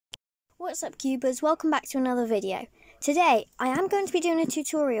What's up, cubers? Welcome back to another video. Today I am going to be doing a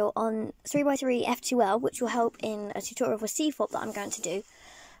tutorial on 3x3 F2L, which will help in a tutorial for C4 that I'm going to do.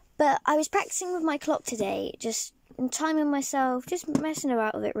 But I was practicing with my clock today, just timing myself, just messing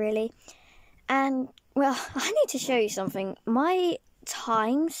about with it really. And well, I need to show you something. My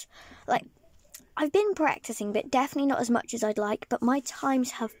times, like, I've been practicing, but definitely not as much as I'd like, but my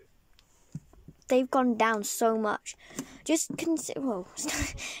times they've gone down so much. Just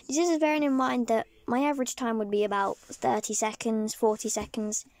bearing in mind that my average time would be about 30 seconds, 40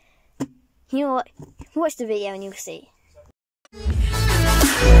 seconds. You know what? Watch the video and you'll see.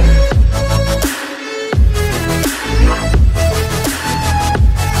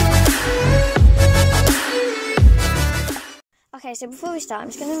 Okay, so before we start, I'm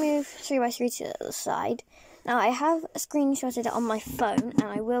just going to move 3x3 to the other side. Now, I have screenshotted it on my phone, and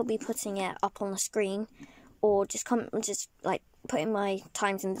I will be putting it up on the screen, or just putting my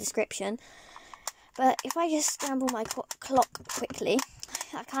times in the description. But if I just scramble my clock quickly,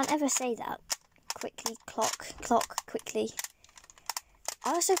 I can't ever say that. Quickly, clock, quickly.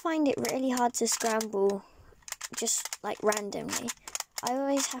 I also find it really hard to scramble just like randomly. I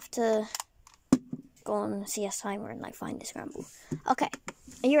always have to go on CS Timer and like find the scramble. Okay,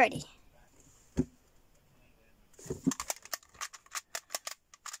 are you ready?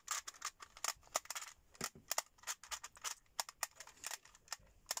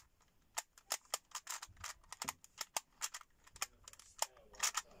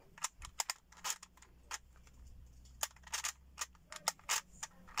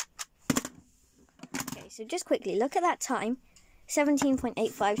 Okay, so just quickly look at that time,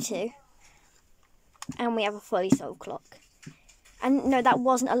 17.852, and we have a fully solved clock. And no, that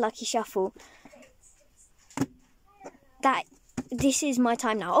wasn't a lucky shuffle. This is my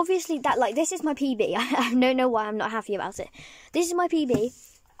time now. Obviously, this is my PB. I don't know why I'm not happy about it. This is my PB.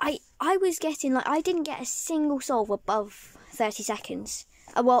 I was getting, I didn't get a single solve above 30 seconds.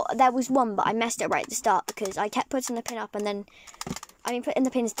 Well, there was one, but I messed it right at the start because I kept putting the pin up and then, putting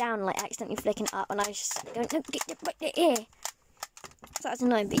the pins down, accidentally flicking it up, and I was just going, no, get it right here. So that's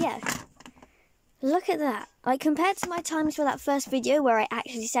annoying, but yeah. Look at that. Compared to my times for that first video where I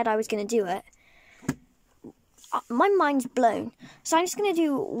actually said I was going to do it, my mind's blown. So I'm just going to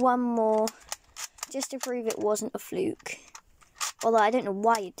do one more just to prove it wasn't a fluke. Although I don't know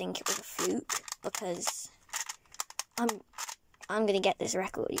why you'd think it was a fluke, because I'm going to get this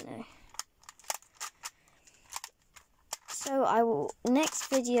record, you know. So next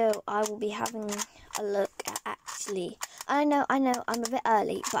video I will be having a look at I know I'm a bit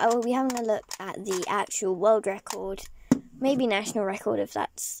early, but I will be having a look at the actual world record, maybe national record if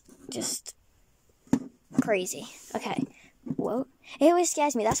that's just crazy. Okay, whoa, it always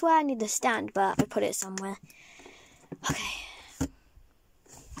scares me. That's why I need the stand, but I put it somewhere. Okay.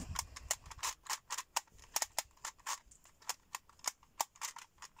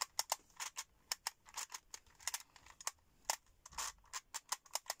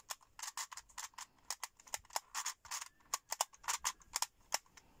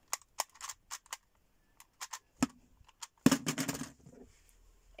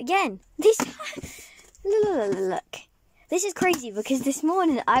 Again, look, this is crazy because this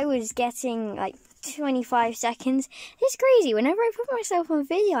morning I was getting 25 seconds. It's crazy. Whenever I put myself on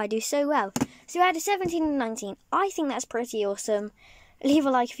video, I do so well. So I had a 17 and 19. I think that's pretty awesome. Leave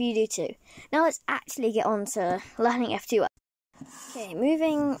a like if you do too. Now let's actually get on to learning F2L. Okay,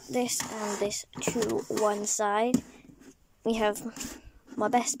 moving this and this to one side. We have my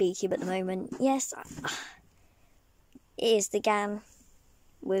best speed cube at the moment. Yes, it is the GAN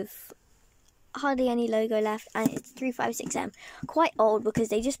with hardly any logo left, and it's 356M. Quite old because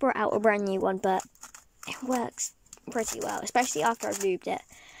they just brought out a brand new one, but it works pretty well, especially after I've lubed it.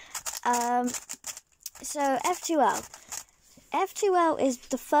 So F2L. F2L is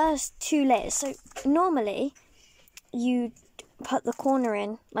the first two layers. So normally you put the corner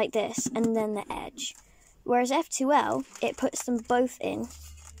in like this and then the edge. Whereas F2L, it puts them both in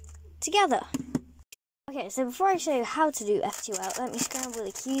together. Okay, so before I show you how to do F2L, let me scramble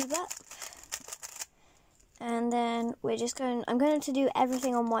the cube up. And then I'm going to do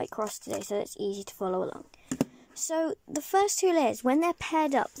everything on white cross today, so it's easy to follow along. So the first two layers, when they're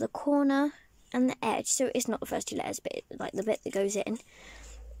paired up, the corner and the edge, so it's not the first two layers, but the bit that goes in,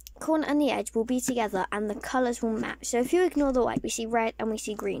 corner and the edge will be together and the colours will match. So if you ignore the white, we see red and we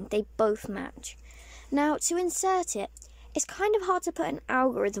see green. They both match. Now, to insert it, it's kind of hard to put an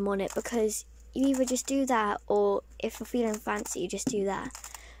algorithm on it because you either just do that, or if you're feeling fancy, you just do that.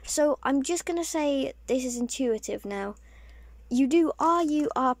 So I'm just going to say this is intuitive now. You do RU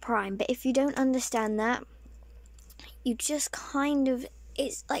R prime, but if you don't understand that, you just kind of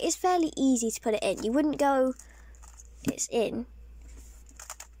it's fairly easy to put it in. You wouldn't go, it's in.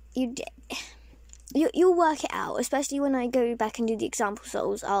 You'll work it out, especially when I go back and do the example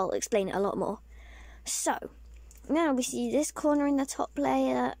solves. I'll explain it a lot more. So, now we see this corner in the top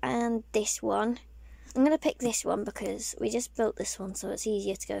layer and this one. I'm going to pick this one because we just built this one, so it's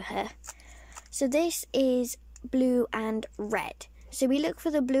easier to go here. So this is blue and red. So we look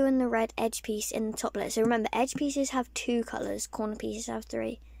for the blue and the red edge piece in the top layer. So remember, edge pieces have 2 colours, corner pieces have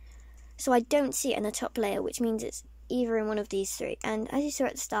 3. So I don't see it in the top layer, which means it's either in one of these 3. And as you saw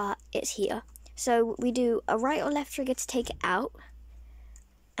at the start, it's here. So we do a right or left trigger to take it out.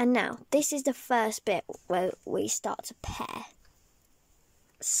 And now, this is the first bit where we start to pair.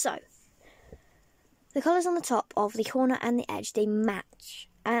 So, the colours on the top of the corner and the edge, they match.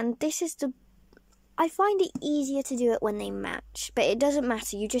 And this is I find it easier to do it when they match. But it doesn't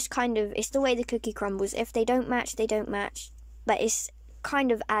matter, you just it's the way the cookie crumbles. If they don't match, they don't match. But it's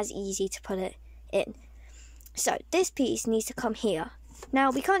kind of as easy to put it in. So, this piece needs to come here.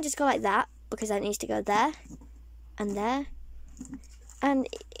 Now, we can't just go like that, because that needs to go there, and there. And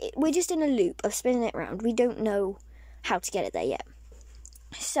we're just in a loop of spinning it around. We don't know how to get it there yet.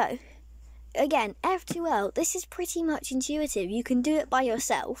 So, again, F2L, this is pretty much intuitive. You can do it by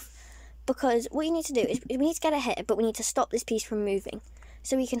yourself, because what you need to do is we need to get it here, but we need to stop this piece from moving.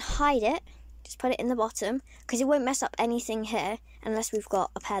 So we can hide it, just put it in the bottom, because it won't mess up anything here, unless we've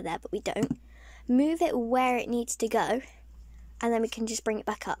got a pair there, but we don't. Move it where it needs to go, and then we can just bring it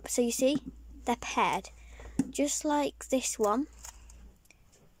back up. So you see, they're paired, just like this one.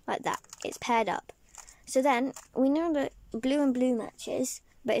 Like that, it's paired up. So then, we know that blue and blue matches,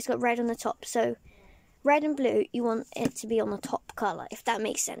 but it's got red on the top. So, red and blue, you want it to be on the top colour, if that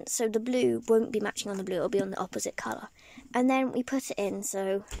makes sense. So the blue won't be matching on the blue, it'll be on the opposite colour. And then we put it in,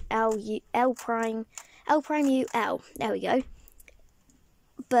 so L prime U, L. There we go.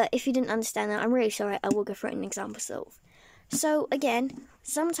 But if you didn't understand that, I'm really sorry, I will go through it in an example solve. So, again,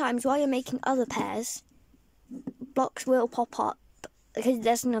 sometimes while you're making other pairs, blocks will pop up. Because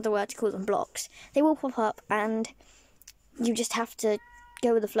there's another word to call them, blocks. They will pop up and you just have to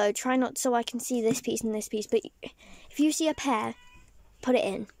go with the flow. Try not so I can see this piece and this piece. But if you see a pair, put it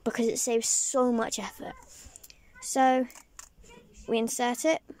in because it saves so much effort. So we insert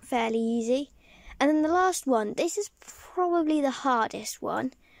it, fairly easy. And then the last one, this is probably the hardest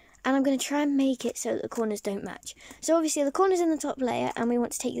one. And I'm going to try and make it so that the corners don't match. So obviously the corner's in the top layer and we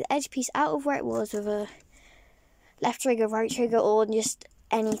want to take the edge piece out of where it was with a left trigger, right trigger, or just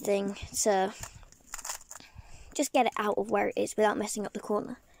anything to just get it out of where it is without messing up the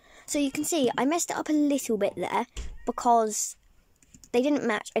corner. So you can see I messed it up a little bit there because they didn't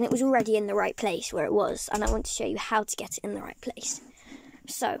match and it was already in the right place where it was, and I want to show you how to get it in the right place.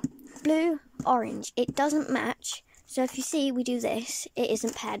 So, blue, orange, it doesn't match, so if you see we do this, it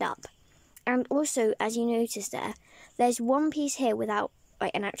isn't paired up. And also, as you notice there, there's one piece here without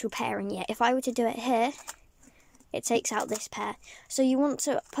like an actual pairing yet. If I were to do it here, it takes out this pair. So you want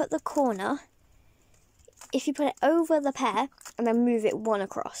to put the corner, if you put it over the pair, and then move it one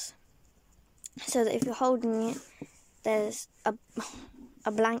across. So that if you're holding it, there's a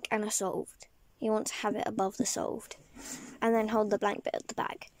blank and a solved. You want to have it above the solved. And then hold the blank bit at the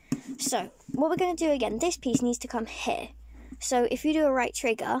back. So, what we're going to do again, this piece needs to come here. So if you do a right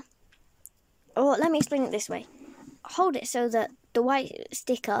trigger, or let me explain it this way. Hold it so that the white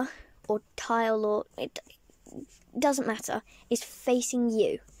sticker, or tile, or it doesn't matter, is facing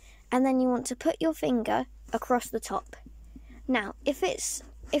you. And then you want to put your finger across the top. Now, if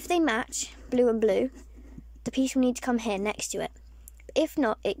they match, blue and blue, the piece will need to come here next to it. If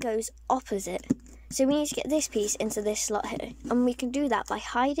not, it goes opposite. So we need to get this piece into this slot here. And we can do that by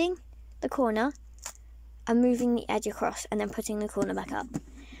hiding the corner and moving the edge across and then putting the corner back up.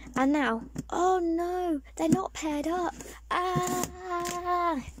 And now, oh no, they're not paired up.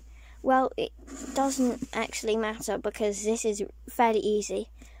 Ah! Well, it doesn't actually matter because this is fairly easy.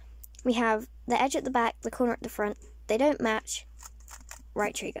 We have the edge at the back, the corner at the front. They don't match.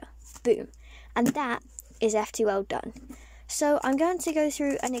 Right trigger. Boom. And that is F2L done. So I'm going to go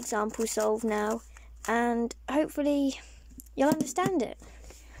through an example solve now, and hopefully you'll understand it.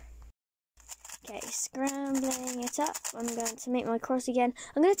 Okay, scrambling it up. I'm going to make my cross again.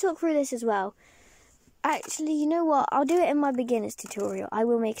 I'm going to talk through this as well. Actually, you know what? I'll do it in my beginner's tutorial. I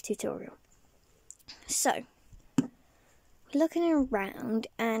will make a tutorial. So, looking around,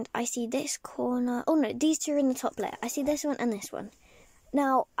 and I see this corner. Oh no, these two are in the top layer. I see this one and this one.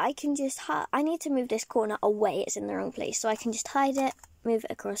 Now, I can just I need to move this corner away. It's in the wrong place. So I can just hide it, move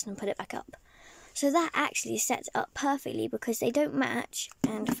it across, and put it back up. So that actually sets it up perfectly because they don't match.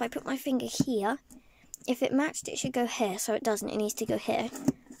 And if I put my finger here, if it matched, it should go here. So it doesn't, it needs to go here.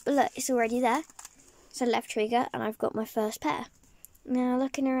 But look, it's already there. So left trigger, and I've got my first pair. Now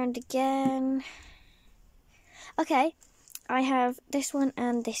looking around again. Okay, I have this one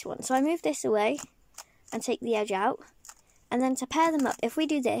and this one. So I move this away and take the edge out. And then to pair them up, if we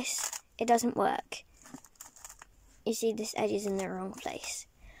do this, it doesn't work. You see this edge is in the wrong place.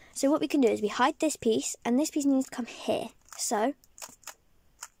 So what we can do is we hide this piece, and this piece needs to come here. So,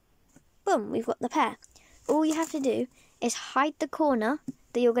 boom, we've got the pair. All you have to do is hide the corner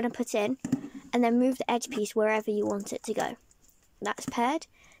that you're going to put in, and then move the edge piece wherever you want it to go. That's paired.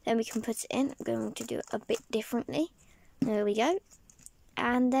 Then we can put it in. I'm going to do it a bit differently. There we go.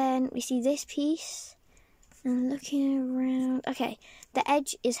 And then we see this piece. And looking around. Okay, the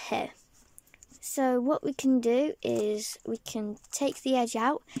edge is here. So what we can do is we can take the edge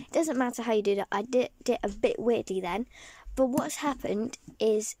out. It doesn't matter how you did it. I did it a bit weirdly then. But what's happened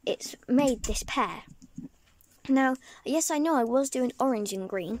is it's made this pair. Now, yes, I know I was doing orange and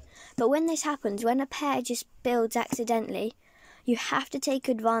green, but when this happens, when a pair just builds accidentally, you have to take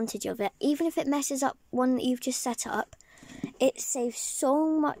advantage of it. Even if it messes up one that you've just set up, it saves so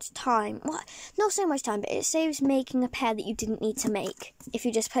much time. Well, not so much time, but it saves making a pair that you didn't need to make if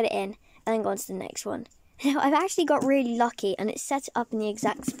you just put it in and then go on to the next one. Now, I've actually got really lucky, and it's set it up in the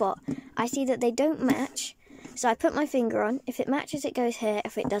exact spot. I see that they don't match, so I put my finger on. If it matches, it goes here.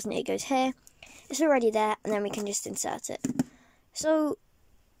 If it doesn't, it goes here. It's already there, and then we can just insert it. So,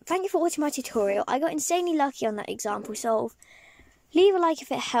 thank you for watching my tutorial. I got insanely lucky on that example solve. Leave a like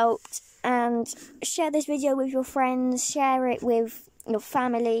if it helped, and share this video with your friends, share it with your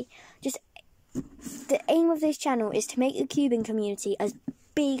family. Just, the aim of this channel is to make the cubing community as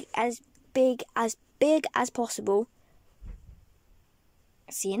big as possible.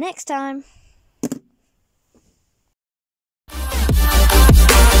 See you next time.